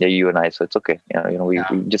Yeah, you and I. So it's okay. Yeah, we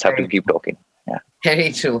just have to keep talking. Yeah.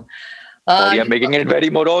 Very true. Sorry, I'm making it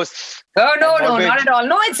very morose. Oh, no, Morbid. not at all.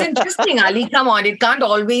 No, it's interesting, Ali. Come on, it can't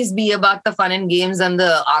always be about the fun and games and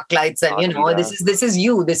the arc lights, and this is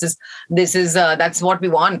you. This is that's what we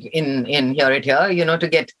want in Hear It Here. To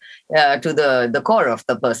get to the core of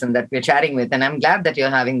the person that we're chatting with, and I'm glad that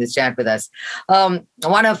you're having this chat with us.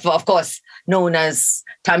 One of course, known as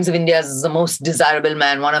Times of India's the most desirable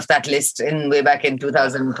man, one of that list way back in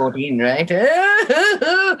 2014, right?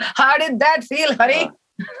 How did that feel, Hari?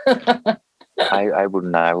 I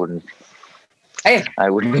wouldn't. Hey.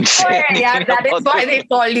 I wouldn't say. Yeah, that is why they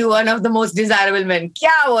called you one of the most desirable men.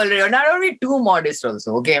 Kya bol rahe ho? Not only too modest,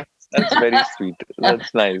 also. Okay. That's very sweet.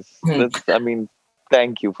 That's nice.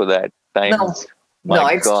 Thank you for that. Thanks.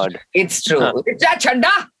 My God. It's true.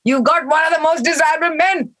 Chadda, you got one of the most desirable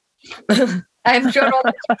men. I'm sure all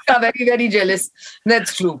the chicks are very, very jealous.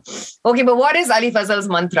 That's true. Okay, but what is Ali Fazal's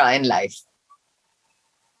mantra in life?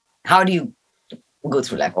 How do you go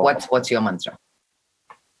through life? What's your mantra?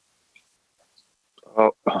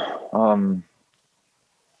 No.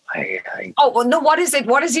 What is it?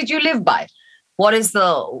 What is it you live by? What is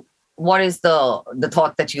the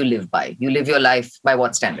thought that you live by? You live your life by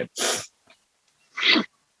what standard?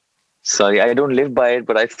 Sorry, I don't live by it,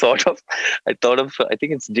 but I thought of, I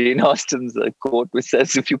think it's Jane Austen's quote which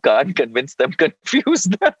says, "If you can't convince them, confuse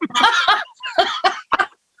them."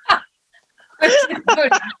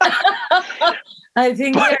 Good. I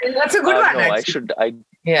think that's a good one. No, actually. I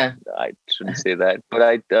shouldn't say that,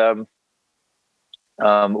 but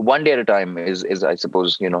one day at a time is I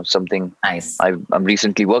suppose something nice. I'm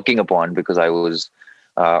recently working upon, because I was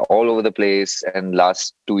all over the place, and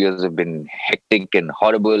last 2 years have been hectic and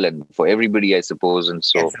horrible, and for everybody, I suppose. And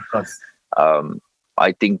so, yes, of course.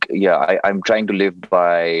 I think I'm trying to live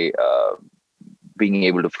by being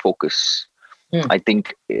able to focus. I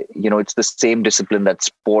think it's the same discipline that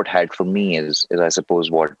sport had for me is I suppose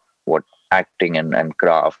what acting and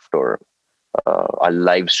craft or our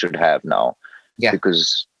lives should have now. Yeah.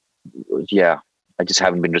 Because I just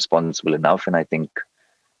haven't been responsible enough, and I think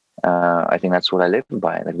that's what I live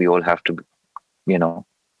by. That we all have to,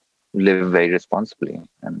 live very responsibly.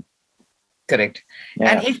 And correct.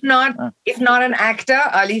 Yeah. And if not an actor,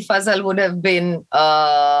 Ali Fazal would have been.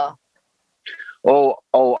 I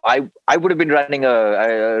would have been running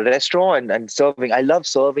a restaurant and serving. I love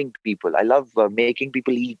serving people. I love making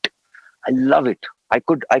people eat. I love it. I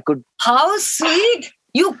could. How sweet!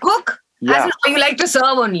 You cook? Yeah. You like to serve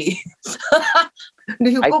only. Do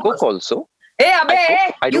you cook? I cook also. Hey,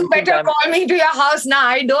 Abhay, you better call me to your house now.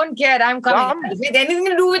 I don't care. I'm coming. With anything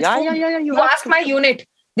to do with food. You ask my unit.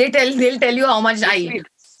 They'll tell you how much I eat.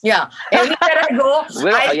 Yeah. Everywhere I go,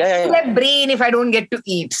 I feel a brain if I don't get to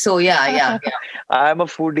eat. So yeah. I'm a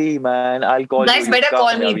foodie, man. I'll call you. Guys, better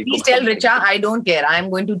call me. Please tell Richa. I don't care. I'm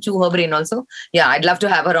going to chew her brain also. Yeah, I'd love to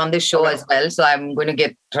have her on this show as well. So I'm going to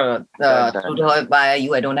get through to her via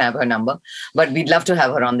you. I don't have her number, but we'd love to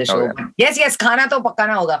have her on the show. Okay. Yes. Khana to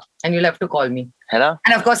pakkana hoga, and you'll have to call me. And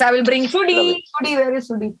of course, I will bring Sudhi. Sudhi, where is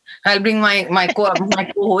Sudhi? I'll bring my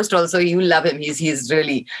co-host also. You'll love him. He's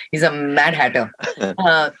a mad hatter.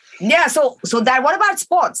 So that. What about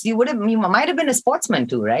sports? You might have been a sportsman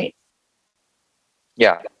too, right?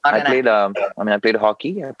 Yeah, I played. I played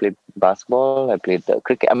hockey. I played basketball. I played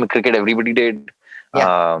cricket. Cricket. Everybody did.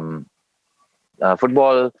 Yeah.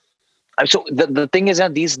 Football. So the thing is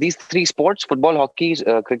that these three sports, football, hockey,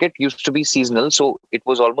 cricket, used to be seasonal, so it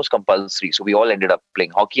was almost compulsory. So we all ended up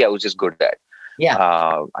playing hockey. I was just good at.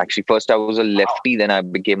 Yeah. Actually, first I was a lefty, then I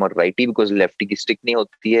became a righty because lefty ki stick nahi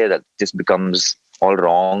hoti hai. That just becomes all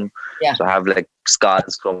wrong. Yeah. So I have like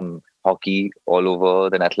scars from hockey all over.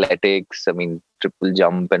 Then athletics. Triple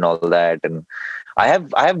jump and all that, and I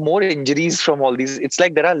have more injuries from all these. It's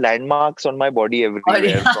like there are landmarks on my body everywhere.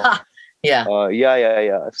 Yeah.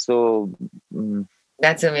 So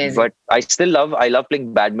that's amazing. But I love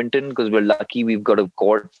playing badminton because we're lucky we've got a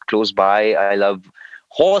court close by. I love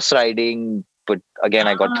horse riding, but again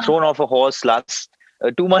I got thrown off a horse last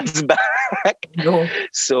 2 months back. No.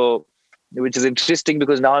 So, which is interesting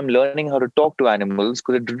because now I'm learning how to talk to animals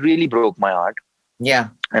because it really broke my heart. Yeah.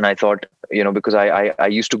 And I thought, because I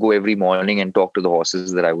used to go every morning and talk to the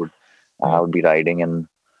horses that I would be riding, and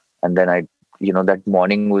then that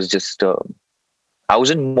morning was just I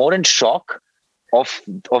was more in shock of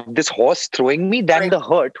this horse throwing me than the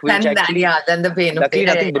hurt, which than the pain. Luckily,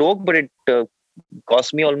 nothing broke, but it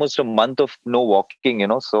cost me almost a month of no walking.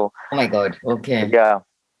 So. Oh my God! Okay. Yeah.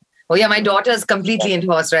 Oh yeah, my daughter's completely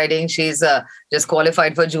into horse riding. She's just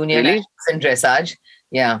qualified for junior nationals in dressage.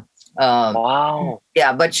 Yeah. Wow.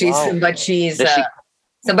 Yeah, but she's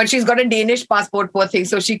So, but she's got a Danish passport, poor thing,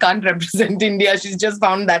 so she can't represent India. She's just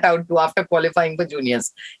found that out too after qualifying for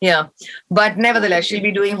juniors. Yeah, but nevertheless, she'll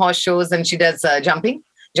be doing horse shows, and she does jumping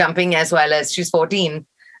as well as she's 14.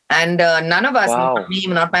 And none of us, not me,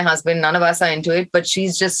 not my husband, none of us are into it, but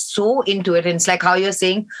she's just so into it. And it's like how you're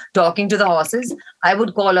saying, talking to the horses. I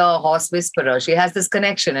would call her a horse whisperer. She has this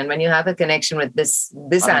connection. And when you have a connection with this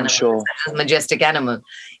animal, this majestic animal,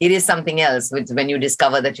 it is something else when you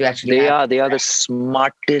discover that you actually They are the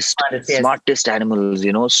smartest animals,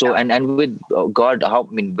 So, and with,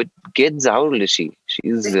 with kids, how old is she?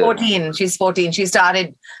 She's 14. She's 14. She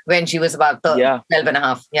started when she was about 12 and a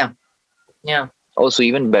half. Yeah. Yeah. Also,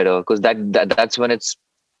 even better, because that's when it's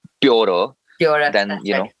purer than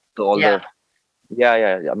all the.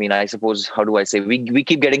 Yeah. I mean, I suppose, how do I say? We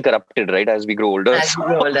keep getting corrupted, right, as we grow older. As we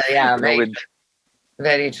grow older, yeah,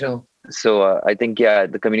 very true. So I think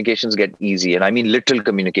the communications get easy, and I mean literal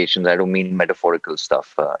communications. I don't mean metaphorical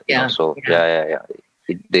stuff. So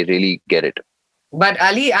they really get it. But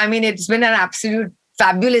Ali, I mean, it's been an absolute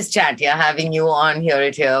fabulous chat, having you on Hear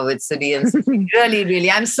It Here with Sudhi and Suchi. Really,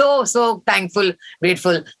 I'm so thankful,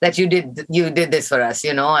 grateful that you did this for us.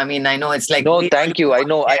 I mean, I know it's like no, thank you. I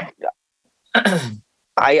know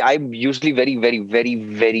I'm usually very, very, very,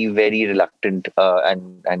 very, very reluctant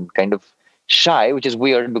and kind of shy, which is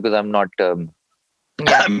weird because I'm not. I'm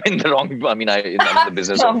in the wrong. I mean, I'm in the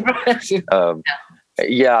business.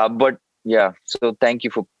 So thank you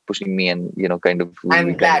for pushing me and kind of.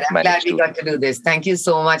 I'm glad we got to do this. Thank you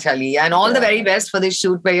so much, Ali, and all the very best for this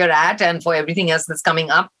shoot where you're at and for everything else that's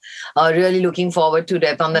coming up. Really looking forward to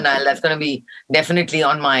Death on the Nile. That's going to be definitely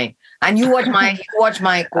on my. And you watch my.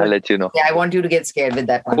 I'll let you know. Yeah, I want you to get scared with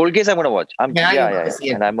that one. Cold Case, I'm going to watch. And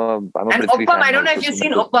I'm a. And Uppam, I don't know if you've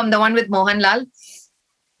seen Uppam, the one with Mohanlal,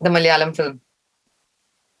 the Malayalam film.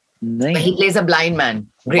 Nice. He plays a blind man.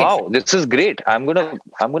 Great. Wow, this is great. I'm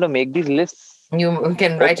gonna make these lists. You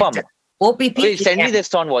can write it. OPP. Wait, send me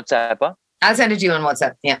this on WhatsApp. Huh? I'll send it to you on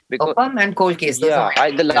WhatsApp. Yeah. Uppam and Cold Case.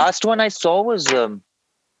 The last one I saw was Kuruti.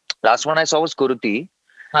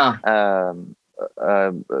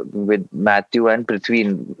 With Matthew and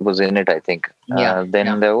Prithvi was in it, I think.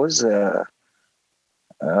 Then there was oh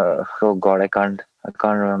God, I can't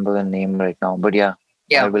remember the name right now. But I'll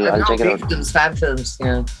check it out. Fab films.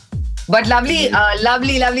 Yeah. But lovely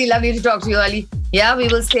to talk to you, Ali. Yeah, we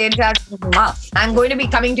will stay in touch. I'm going to be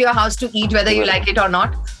coming to your house to eat, whether you like it or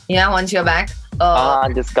not. Yeah, once you're back.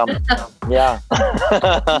 Just come. Yeah.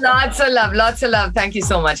 Lots of love. Thank you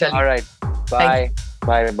so much, Ali. All right. Bye.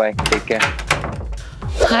 Bye. Take care.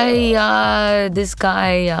 Hi, this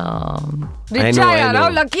guy. Richa,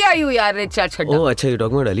 how lucky are you, Richa Chadda? Oh, you're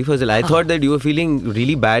talking about Ali Fazal. I thought that you were feeling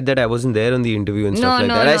really bad that I wasn't there on the interview and stuff like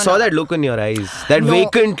that. I saw that look in your eyes. That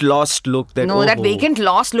vacant, lost look. That vacant,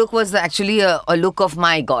 lost look was actually a look of,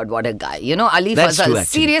 my God, what a guy. Ali Fazal.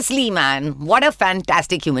 Seriously, man. What a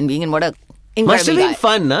fantastic human being and what a incredible must have been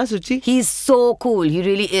fun, na, Suchi? He's so cool. He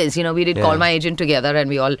really is. We did Call My Agent together and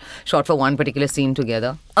we all shot for one particular scene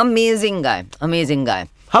together. Amazing guy.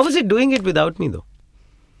 How was it doing it without me, though?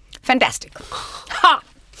 Fantastic. Ha!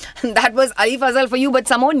 That was Ali Fazal for you. But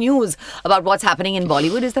some more news about what's happening in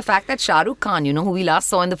Bollywood is the fact that Shah Rukh Khan, who we last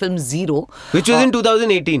saw in the film Zero. Which was in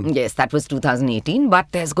 2018. Yes, that was 2018.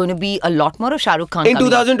 But there's going to be a lot more of Shah Rukh Khan in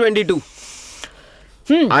 2022.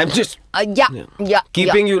 I'm just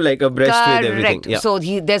keeping you like abreast with everything. Yeah. So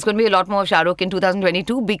there's going to be a lot more of Shah Rukh in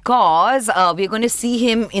 2022 because we're going to see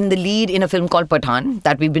him in the lead in a film called Pathaan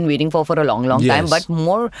that we've been waiting for a long time. But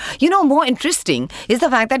more interesting is the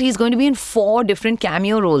fact that he's going to be in 4 different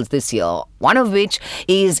cameo roles this year. One of which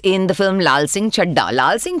is in the film Lal Singh Chadda.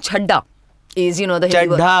 Lal Singh Chadda is, the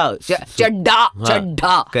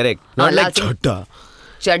Chadda. Correct. Not like Chadda.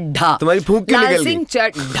 Chadda. तुम्हारी फूंक क्यों निकल गई? Lal Singh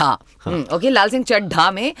Chadda. Okay, Lal Singh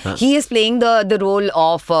Chadda में he is playing the role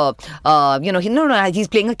of he's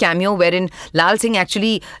playing a cameo wherein Lal Singh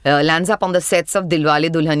actually lands up on the sets of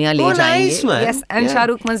Dilwale Dulhaniya Le Jayenge. Nice, man. Yes, and Shah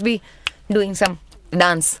Rukh must be doing some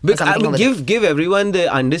dance. Give everyone the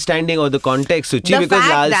understanding or the context, Suchi, because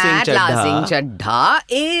Lal Singh Chadda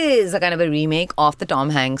is a kind of a remake of the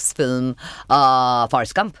Tom Hanks film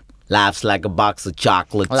Forrest Gump. Life's like a box of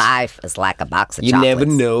chocolates. Life is like a box of chocolates. You never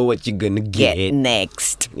know what you're gonna get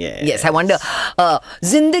next. Yes, I wonder.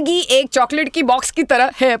 जिंदगी एक chocolate की box की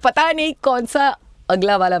तरह है. पता नहीं कौन सा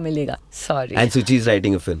अगला वाला मिलेगा. Sorry. And Suchi is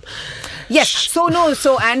writing a film. Yes.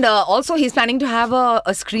 And also he's planning to have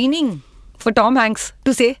a screening for Tom Hanks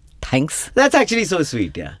to say thanks. That's actually so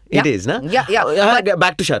sweet. Yeah. It is, na? Yeah.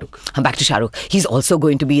 Back to Shah Rukh. Back to Shah Rukh. He's also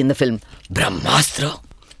going to be in the film Brahmastra.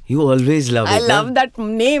 You always love I it. love that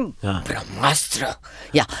name. Ah. Brahmastra.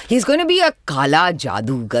 Yeah, he's going to be a Kala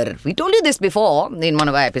Jadugar. We told you this before in one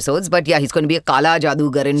of our episodes, but yeah, he's going to be a Kala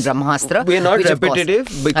Jadugar in Brahmastra. We're not which of course-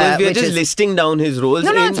 repetitive because we are which just is- listing down his roles.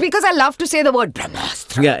 No, it's because I love to say the word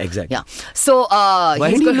Brahmastra. Yeah, exactly. Yeah. So, Why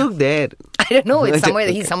he's did you gonna- look there? I don't know. It's somewhere.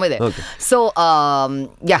 Okay. He's somewhere there. Okay. So,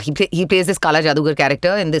 yeah, he plays this Kala Jadugar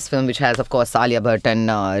character in this film, which has, of course, Alia Bhatt and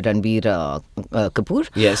Ranbir Kapoor.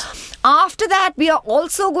 Yes. After that, we are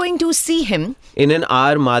also going to see him. In an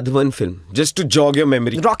R. Madhavan film, just to jog your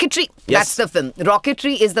memory. Rocketry. Yes. That's the film.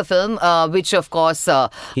 Rocketry is the film, which of course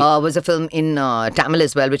was a film in Tamil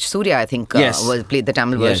as well, which Surya, I think, Yes. played the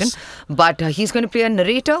Tamil Yes. version. But he's going to play a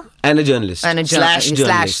narrator And a journalist. and a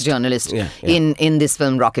slash journalist Yeah, yeah. in this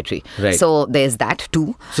film Rocketry. Right. So there's that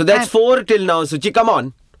too. So that's And- 4 till now, Suchi. Come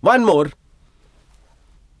on. One more.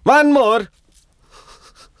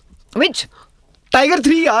 Which? Tiger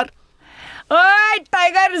 3 yaar. ओए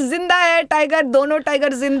tiger जिंदा है tiger दोनों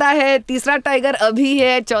tiger जिंदा है तीसरा tiger अभी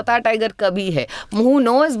है चौथा टाइगर कभी है who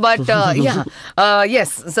knows but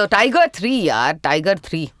yes so Tiger 3 यार Tiger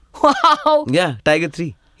 3 wow Yeah, Tiger 3.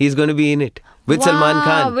 He's going to be in it. With Salman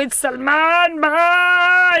Khan. with Salman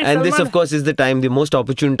bhai And this, of course, is the time, the most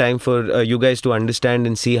opportune time for you guys to understand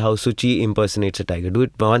and see how Suchi impersonates a tiger. Do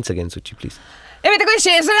it once again, Suchi, please. ए बेटा कोई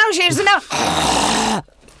शेर सुनाओ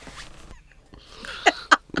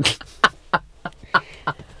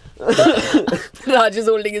Raj is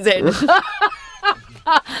holding his head.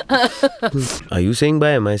 Are you saying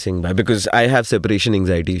bye? Am I saying bye? Because I have separation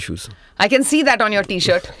anxiety issues. I can see that on your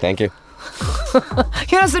t-shirt. Thank you.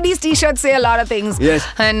 You know, Sudhi's t-shirts say a lot of things. Yes.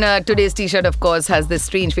 And today's t-shirt, of course, has this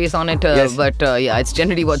strange face on it. Yes. But yeah, it's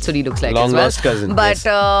generally what Sudhi looks like Long as well. lost cousin, But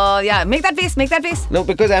yes. yeah, make that face. No,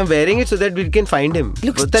 because I'm wearing it so that we can find him.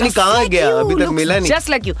 Looks Pata nahi just kahan like gaya? you. Abhi tak mila Looks nahi. just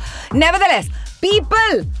like you. Nevertheless,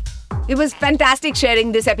 people, it was fantastic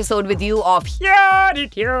sharing this episode with you of Hear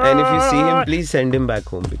It Here. And if you see him, please send him back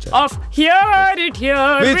home, bichara. Of Hear It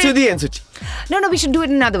Here. With Sudhi and Suchi. No, we should do it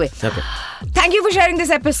another way. Okay. Thank you for sharing this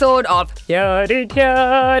episode of Hear It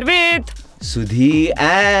Here with Sudhi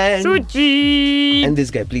and... Suchi. And this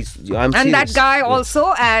guy, please. I'm And that serious. guy Yeah.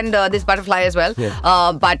 also, and this butterfly as well.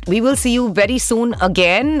 Yeah. But we will see you very soon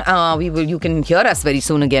again. You can hear us very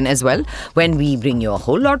soon again as well when we bring you a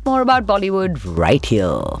whole lot more about Bollywood right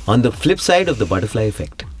here. On the flip side of the butterfly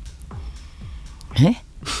effect. Eh?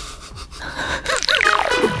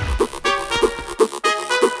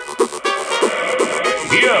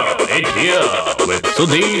 Here it here with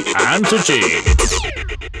Sudhi and Suchi.